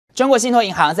中国信托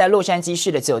银行在洛杉矶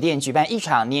市的酒店举办一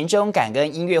场年终感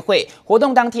恩音乐会，活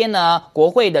动当天呢，国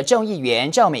会的众议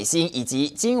员赵美心以及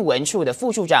经文处的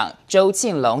副处长周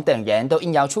庆龙等人都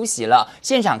应邀出席了，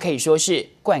现场可以说是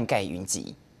冠盖云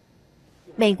集。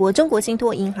美国中国信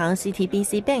托银行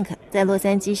CTBC Bank 在洛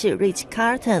杉矶市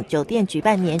Ritz-Carlton 酒店举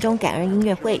办年终感恩音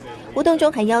乐会，活动中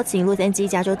还邀请洛杉矶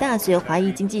加州大学华裔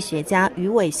经济学家余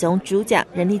伟雄主讲，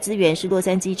人力资源是洛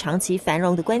杉矶长期繁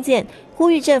荣的关键，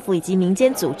呼吁政府以及民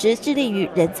间组织致力于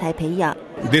人才培养。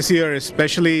This year is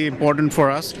especially important for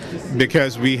us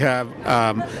because we have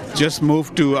just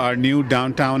moved to our new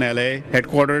downtown LA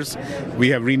headquarters. We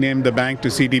have renamed the bank to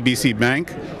CTBC Bank.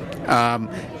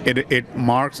 It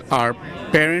marks our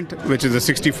parent, which is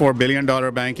a $64 billion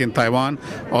bank in Taiwan,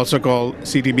 also called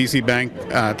CTBC Bank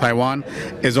Taiwan,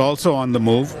 is also on the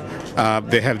move.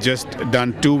 They have just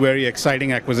done two very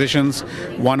exciting acquisitions,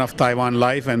 one of Taiwan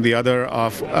Life and the other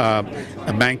of a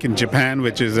bank in Japan,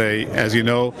 which is, as you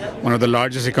know, one of the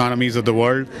largest economies of the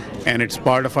world, and it's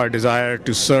part of our desire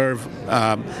to serve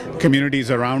communities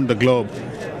around the globe.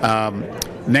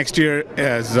 Next year,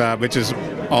 which is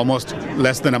almost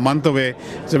less than a month away,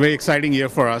 it's a very exciting year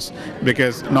for us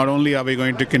because not only are we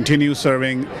going to continue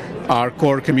serving our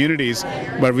core communities,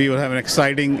 but we will have an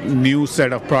exciting new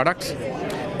set of products.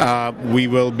 We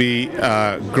will be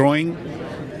growing,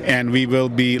 and we will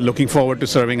be looking forward to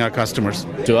serving our customers.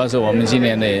 主要是我们今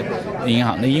年的银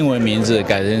行的英文名字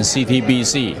改成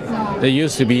CTBC。It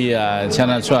used to be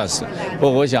China Trust。不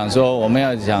过我想说，我们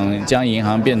要想将银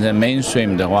行变成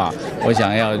mainstream 的话，我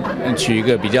想要取一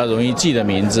个比较容易记的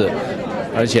名字，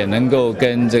而且能够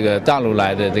跟这个大陆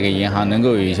来的这个银行能够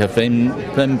有一些分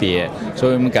别，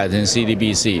所以我们改成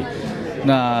CTBC。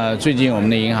那最近我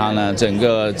们的银行呢，整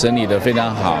个整理得非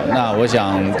常好。那我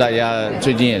想大家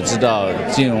最近也知道，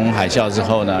金融海啸之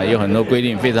后呢，有很多规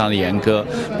定非常的严苛，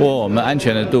不过我们安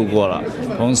全的度过了。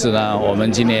同时呢，我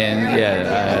们今年也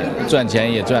赚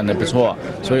钱也赚得不错，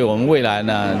所以我们未来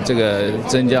呢，这个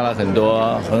增加了很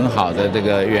多很好的这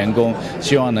个员工，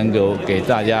希望能够给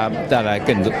大家带来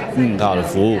更好的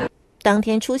服务。当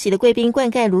天出席的贵宾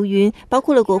冠盖如云，包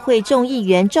括了国会众议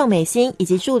员赵美心以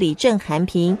及助理郑涵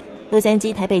平。洛杉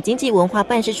矶台北经济文化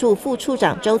办事处副处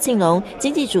长周庆龙、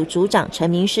经济组组长陈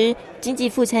明师、经济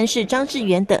副参事张志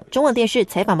远等。中广电视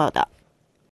采访报道。